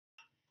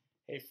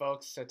Hey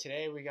folks, so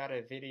today we got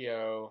a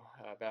video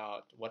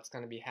about what's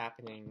going to be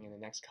happening in the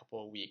next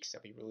couple of weeks.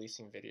 I'll be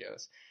releasing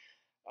videos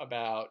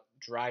about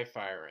dry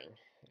firing.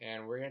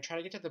 And we're going to try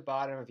to get to the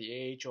bottom of the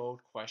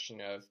age-old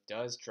question of,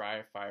 does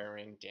dry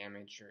firing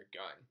damage your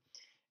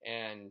gun?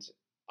 And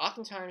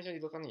oftentimes when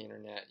you look on the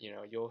internet,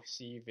 you'll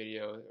see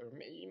videos, or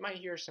you might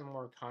hear some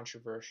more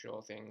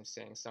controversial things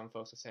saying, some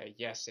folks will say,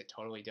 yes, it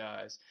totally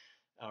does.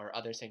 Or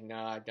others saying,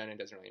 nah, I've done it,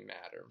 doesn't really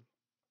matter.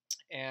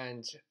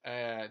 And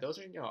those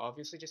are,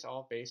 obviously just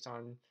all based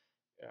on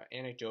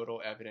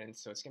anecdotal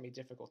evidence, so it's going to be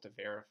difficult to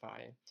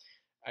verify.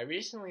 I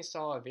recently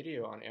saw a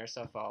video on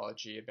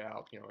Airsoftology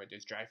about,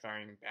 is dry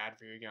firing bad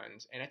for your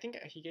guns? And I think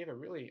he gave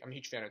I'm a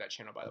huge fan of that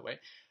channel, by the way.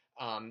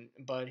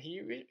 But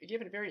he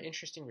gave a very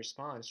interesting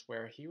response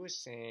where he was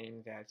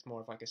saying that it's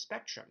more of like a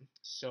spectrum.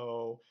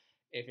 So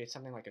if it's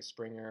something like a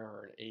Springer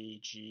or an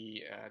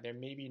AEG, they're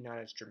maybe not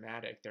as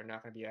dramatic. They're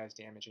not going to be as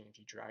damaging if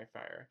you dry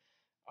fire.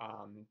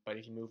 But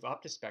if you move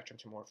up the spectrum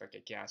to more of like a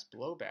gas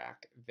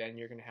blowback, then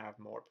you're going to have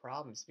more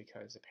problems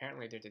because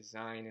apparently they're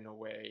designed in a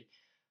way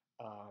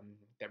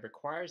that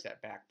requires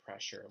that back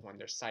pressure when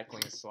they're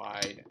cycling a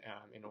slide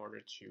in order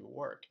to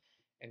work.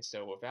 And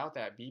so without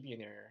that BB in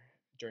there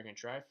during a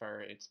dry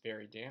fire, it's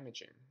very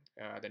damaging.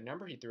 The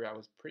number he threw out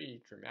was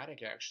pretty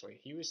dramatic, actually.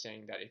 He was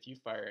saying that if you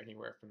fire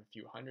anywhere from a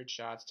few hundred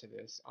shots to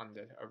this on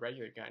a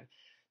regular gun,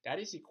 that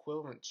is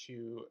equivalent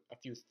to a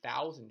few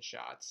thousand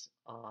shots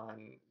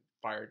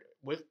fired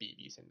with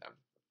BBs in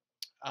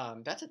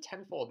them. That's a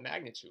tenfold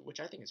magnitude, which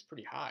I think is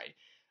pretty high.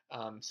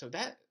 So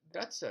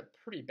that's a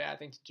pretty bad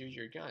thing to do to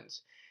your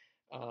guns.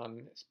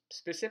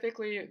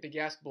 Specifically, the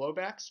gas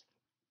blowbacks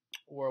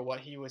were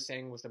what he was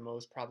saying was the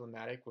most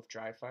problematic with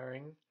dry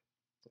firing.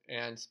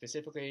 And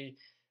specifically,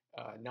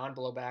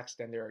 non-blowbacks,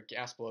 then there are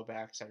gas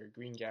blowbacks that are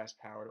green gas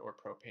powered or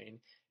propane.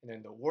 And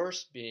then the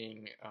worst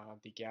being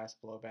the gas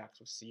blowbacks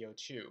with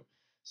CO2.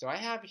 So I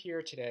have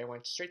here today, I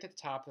went straight to the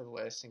top of the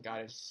list and got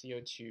a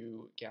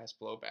CO2 gas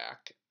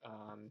blowback,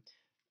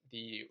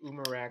 the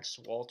Umarex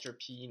Walter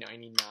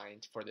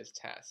P99 for this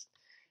test.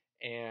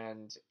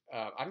 And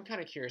I'm kind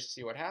of curious to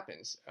see what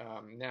happens.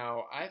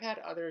 Now, I've had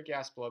other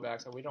gas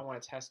blowbacks, and we don't want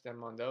to test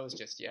them on those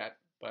just yet.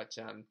 But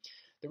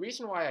the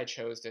reason why I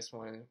chose this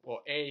one,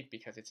 well, A,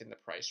 because it's in the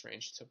price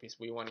range. So because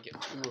we want to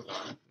get two of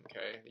them,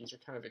 okay? These are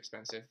kind of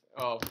expensive.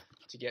 Oh,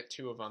 to get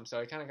two of them. So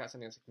I kind of got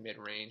something that's like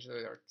mid-range.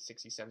 They're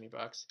 60, 70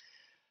 bucks.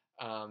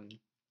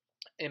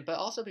 But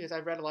also because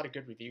I've read a lot of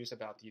good reviews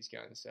about these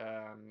guns.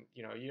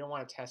 You don't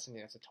want to test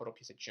something that's a total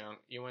piece of junk.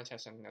 You want to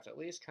test something that's at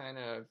least kind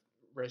of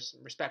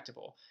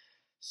respectable.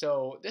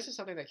 So this is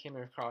something that came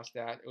across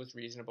that it was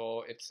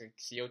reasonable. It's a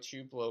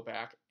CO2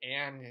 blowback,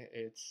 and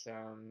it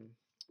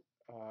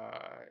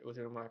was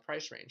in my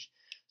price range.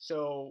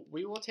 So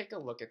we will take a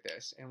look at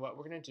this, and what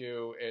we're going to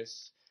do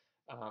is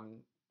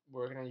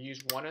we're going to use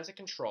one as a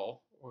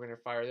control. We're going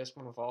to fire this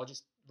one with all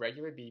just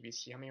regular BBs,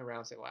 see how many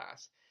rounds it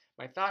lasts.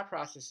 My thought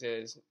process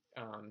is,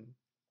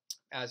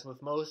 as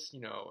with most,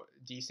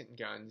 decent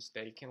guns,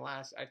 they can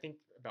last, I think,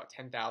 about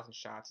 10,000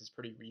 shots is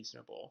pretty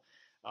reasonable.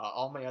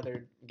 All my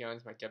other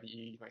guns, my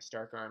WE, my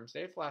Stark Arms,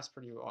 they've lasted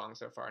pretty long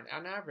so far. And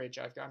on average,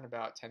 I've gotten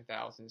about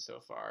 10,000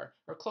 so far,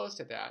 or close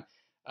to that.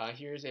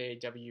 Here's a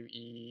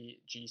WE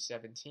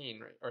G17,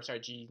 or sorry,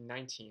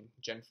 G19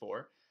 Gen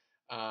 4.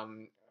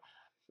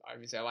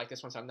 Obviously, I like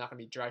this one, so I'm not going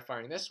to be dry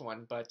firing this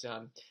one, but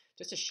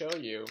just to show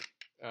you,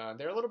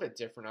 they're a little bit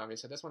different,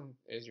 obviously. So this one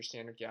is your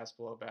standard gas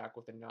blowback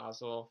with the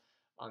nozzle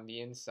on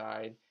the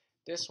inside.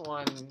 This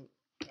one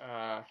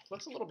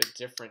looks a little bit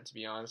different, to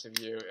be honest with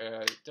you.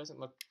 It doesn't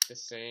look the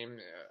same.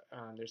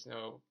 There's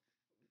no,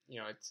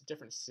 it's a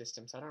different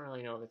system, so I don't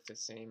really know if it's the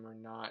same or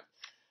not.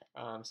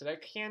 So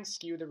that can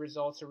skew the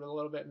results a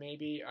little bit,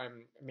 maybe.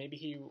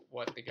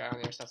 What the guy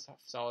on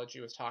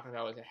Airsoftology was talking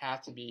about was it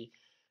had to be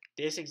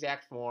this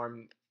exact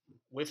form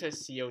with a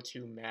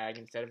CO2 mag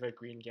instead of a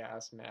green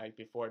gas mag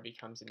before it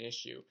becomes an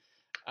issue.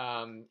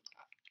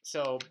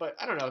 But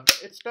I don't know.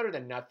 It's better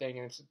than nothing,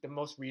 and it's the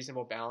most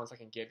reasonable balance I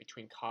can get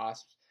between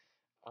cost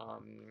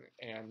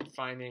and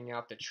finding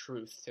out the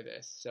truth to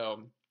this.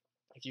 So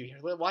if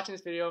you're watching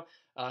this video,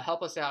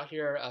 help us out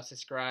here.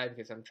 Subscribe,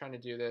 because I'm trying to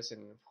do this,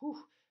 and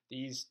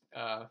these,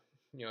 the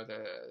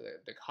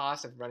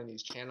cost of running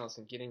these channels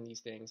and getting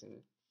these things and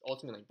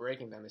ultimately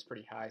breaking them is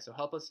pretty high. So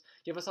help us,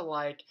 give us a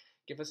like,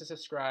 give us a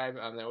subscribe.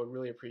 That would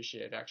really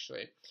appreciate it,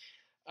 actually.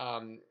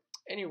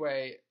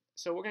 Anyway,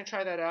 so we're going to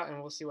try that out,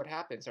 and we'll see what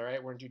happens, all right?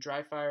 We're going to do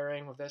dry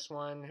firing with this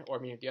one, or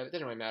the other, it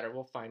doesn't really matter.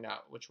 We'll find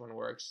out which one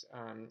works,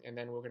 and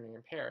then we're going to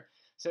compare.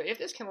 So if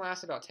this can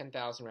last about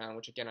 10,000 rounds,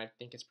 which, again, I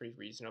think is pretty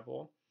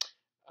reasonable,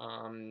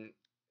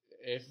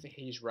 if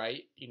he's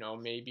right,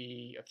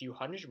 maybe a few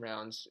hundred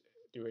rounds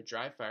through a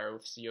dry fire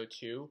with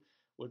CO2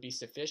 would be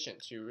sufficient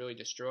to really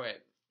destroy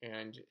it.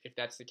 And if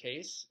that's the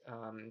case,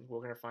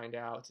 we're going to find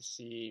out to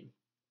see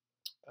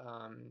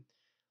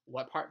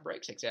what part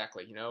breaks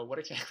exactly, what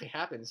exactly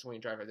happens when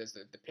you drive it. Does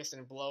the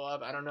piston blow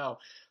up? I don't know.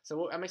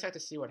 So I'm excited to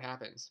see what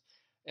happens.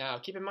 Now,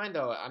 keep in mind,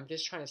 though, I'm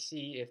just trying to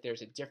see if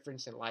there's a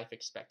difference in life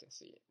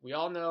expectancy. We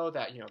all know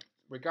that,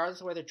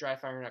 regardless of whether dry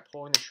firing or not,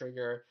 pulling the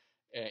trigger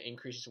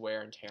increases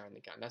wear and tear on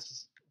the gun.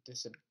 That's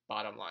just a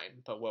bottom line.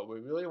 But what we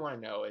really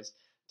want to know is,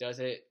 does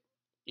it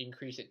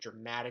increase it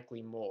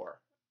dramatically more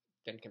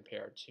than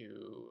compared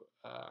to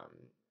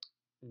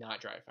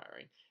not dry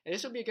firing? And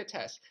this will be a good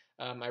test.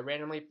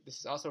 This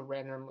is also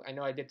random. I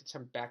know I did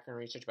some background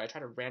research, but I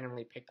tried to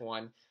randomly pick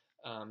one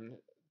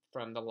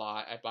from the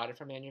lot. I bought it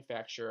from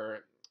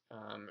manufacturer,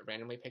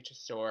 randomly picked a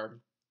store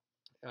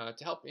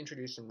to help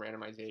introduce some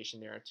randomization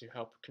there, to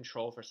help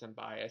control for some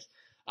bias.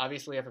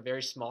 Obviously, I have a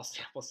very small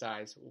sample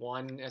size,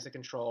 one as a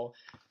control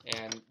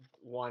and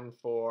one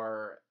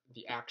for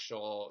the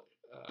actual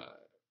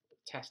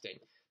testing.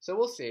 So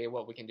we'll see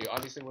what we can do.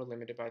 Obviously, we're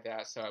limited by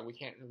that, so we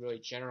can't really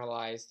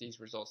generalize these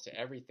results to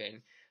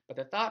everything. But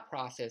the thought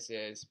process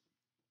is,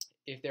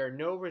 if there are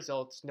no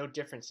results, no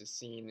differences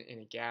seen in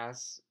a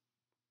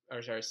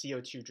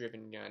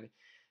CO2-driven gun,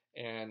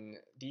 and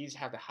these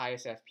have the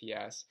highest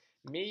FPS,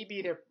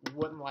 maybe there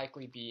wouldn't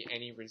likely be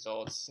any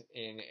results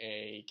in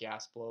a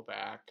gas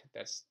blowback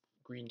that's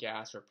green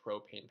gas or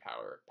propane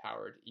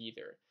powered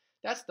either.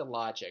 That's the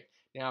logic.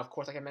 Now, of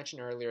course, like I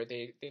mentioned earlier,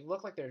 they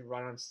look like they're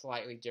run on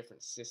slightly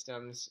different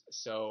systems,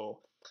 so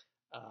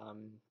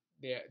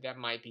that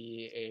might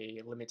be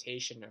a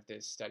limitation of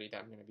this study that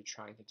I'm going to be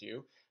trying to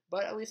do.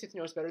 But at least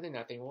it's better than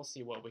nothing. We'll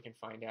see what we can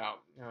find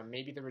out.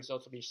 Maybe the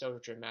results will be so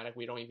dramatic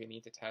we don't even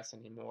need to test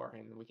anymore,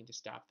 and we can just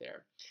stop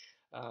there.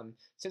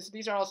 Since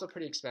these are also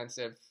pretty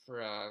expensive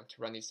to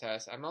run these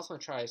tests, I'm also going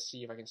to try to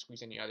see if I can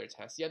squeeze any other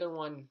tests. The other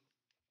one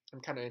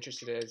I'm kind of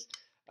interested in is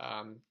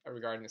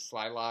regarding the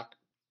slide lock.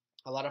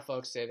 A lot of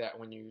folks say that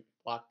when you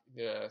lock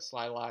the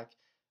slide lock,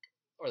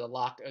 or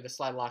the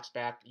slide locks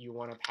back, you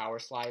want to power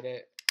slide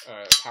it,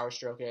 power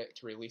stroke it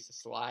to release the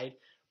slide,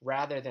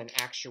 rather than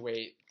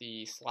actuate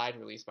the slide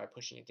release by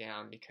pushing it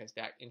down, because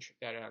that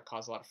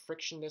causes a lot of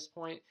friction at this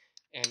point,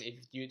 and if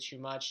you do it too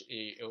much,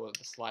 the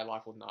slide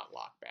lock will not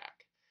lock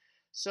back.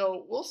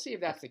 So we'll see if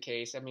that's the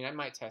case. I mean, I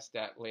might test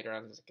that later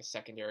on as like a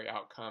secondary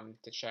outcome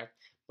to check,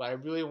 but I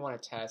really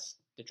want to test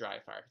the dry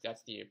fire.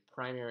 That's the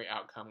primary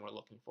outcome we're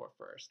looking for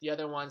first. The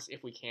other ones,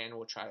 if we can,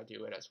 we'll try to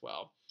do it as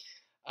well.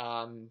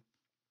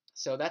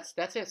 So that's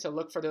it. So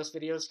look for those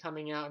videos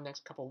coming out in the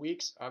next couple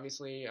weeks.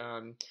 Obviously,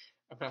 I'm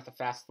gonna have to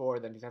fast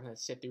forward them because I'm gonna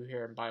sit through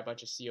here and buy a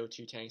bunch of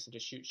CO2 tanks and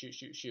just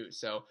shoot.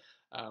 So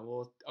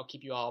I'll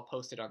keep you all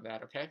posted on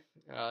that. Okay.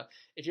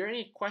 If you have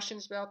any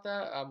questions about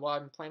that while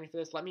I'm planning for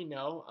this, let me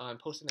know.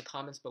 Post in the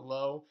comments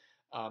below.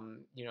 I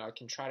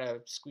can try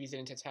to squeeze it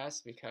into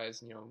tests,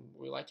 because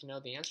we like to know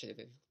the answer to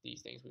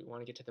these things. We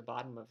want to get to the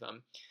bottom of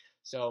them.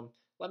 So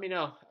let me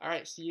know. All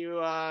right. See you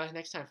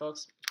next time,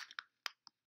 folks.